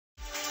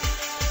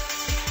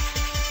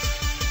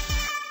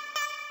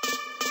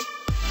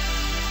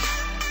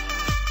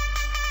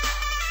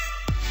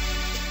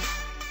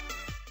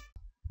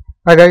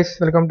Hi guys,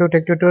 welcome to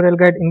Tech Tutorial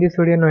Guide. In this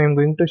video, now I am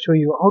going to show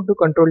you how to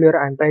control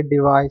your Android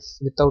device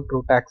without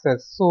root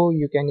access. So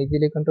you can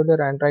easily control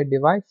your Android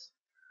device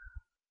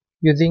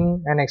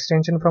using an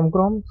extension from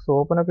Chrome. So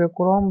open up your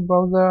Chrome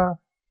browser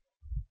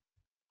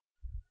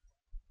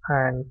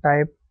and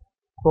type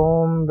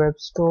Chrome Web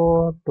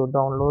Store to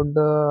download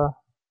the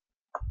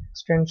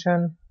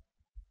extension.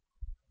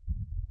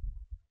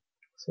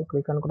 So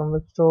click on Chrome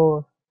Web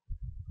Store.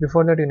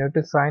 Before that, you need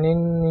to sign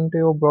in into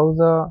your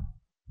browser.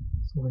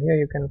 So here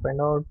you can find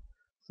out.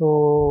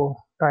 So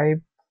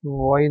type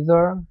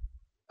Vysor.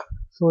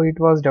 So it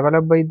was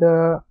developed by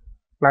the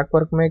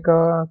Clockwork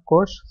Maker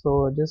course.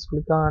 So just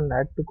click on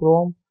add to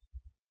Chrome.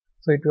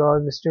 So it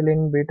was still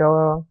in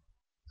beta.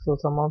 So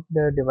some of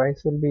the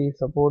device will be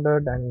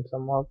supported and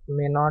some of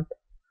may not.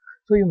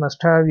 So you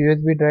must have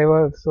USB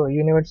driver. So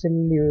universal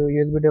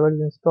USB drivers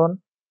installed.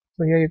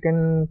 So here you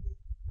can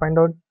find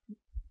out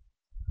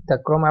the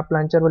Chrome app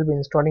launcher will be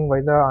installing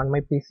Vysor on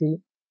my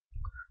PC.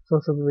 So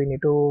we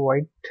need to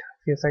wait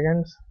few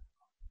seconds.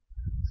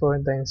 So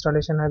the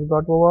installation has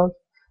got over.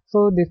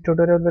 So this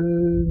tutorial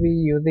will be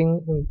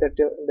using the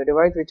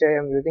device which I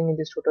am using in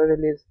this tutorial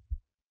is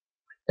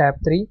tab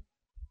 3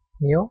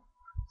 neo.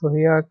 So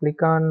here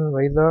click on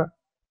Vysor.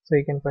 So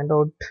you can find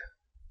out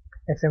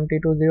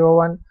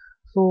SMT201.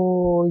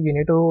 So you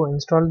need to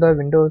install the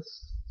Windows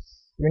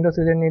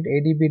user need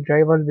ADB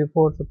driver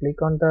before. So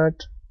click on that.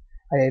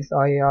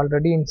 I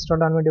already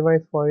installed on my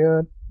device.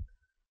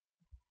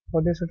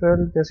 For this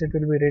tutorial, just it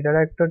will be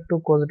redirected to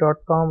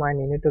course.com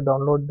and you need to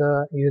download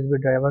the USB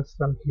drivers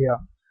from here.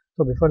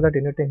 So before that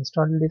you need to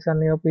install this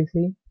on your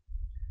PC.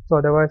 So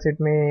otherwise it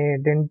may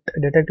didn't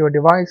detect your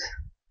device.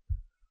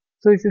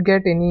 So if you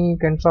get any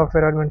kinds of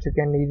error means you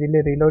can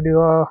easily reload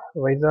your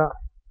Vysor.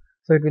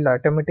 So it will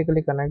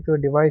automatically connect to your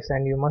device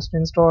and you must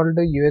install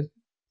the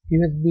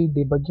USB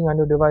debugging on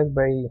your device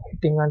by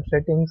hitting on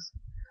settings,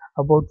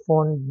 about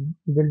phone,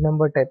 build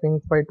number, typing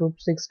 5 to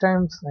 6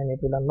 times and it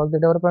will unlock the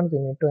development. You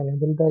need to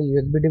enable the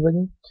USB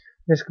debugging.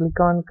 Just click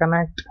on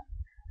connect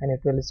and it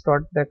will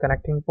start the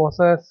connecting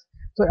process.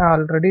 So I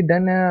already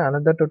done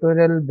another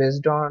tutorial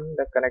based on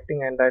the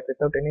connecting Android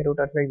without any root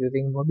effect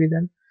using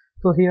Mobizen.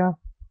 So here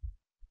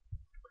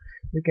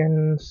you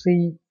can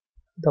see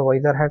the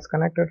Vysor has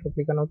connected. So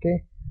click on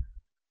OK.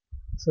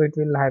 So it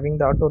will having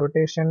the auto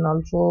rotation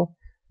also.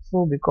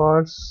 So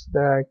because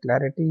the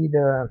clarity,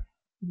 the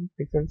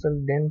pixels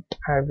didn't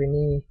have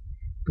any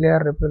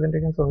clear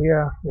representation, so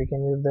here we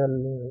can use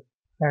the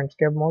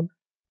landscape mode.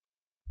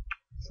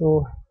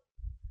 So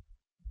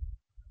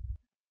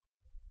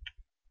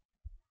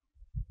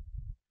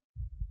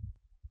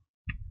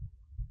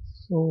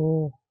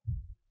so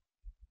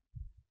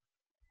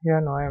here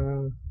now I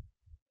am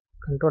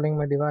controlling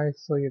my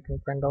device. So you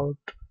can find out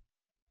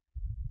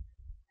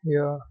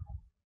here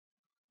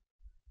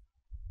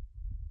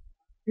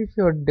if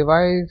your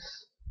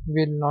device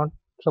will not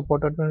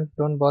support it,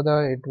 don't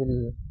bother, it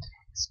will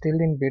still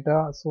in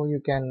beta, so you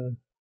can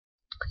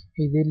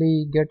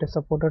easily get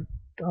supported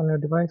on your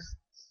device.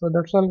 So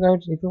that's all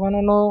guys. If you want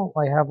to know,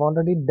 I have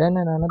already done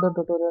another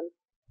tutorial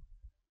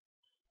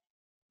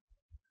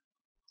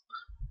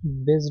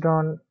based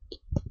on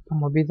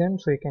Mobizen,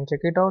 so you can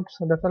check it out.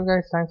 So that's all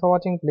guys, thanks for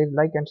watching. Please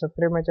like and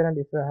subscribe my channel.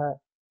 If you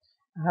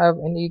have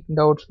any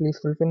doubts, please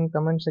fill in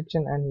comment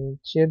section and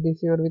share this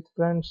video with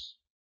friends.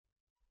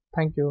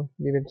 Thank you.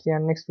 We will see you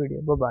on next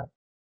video. Bye bye.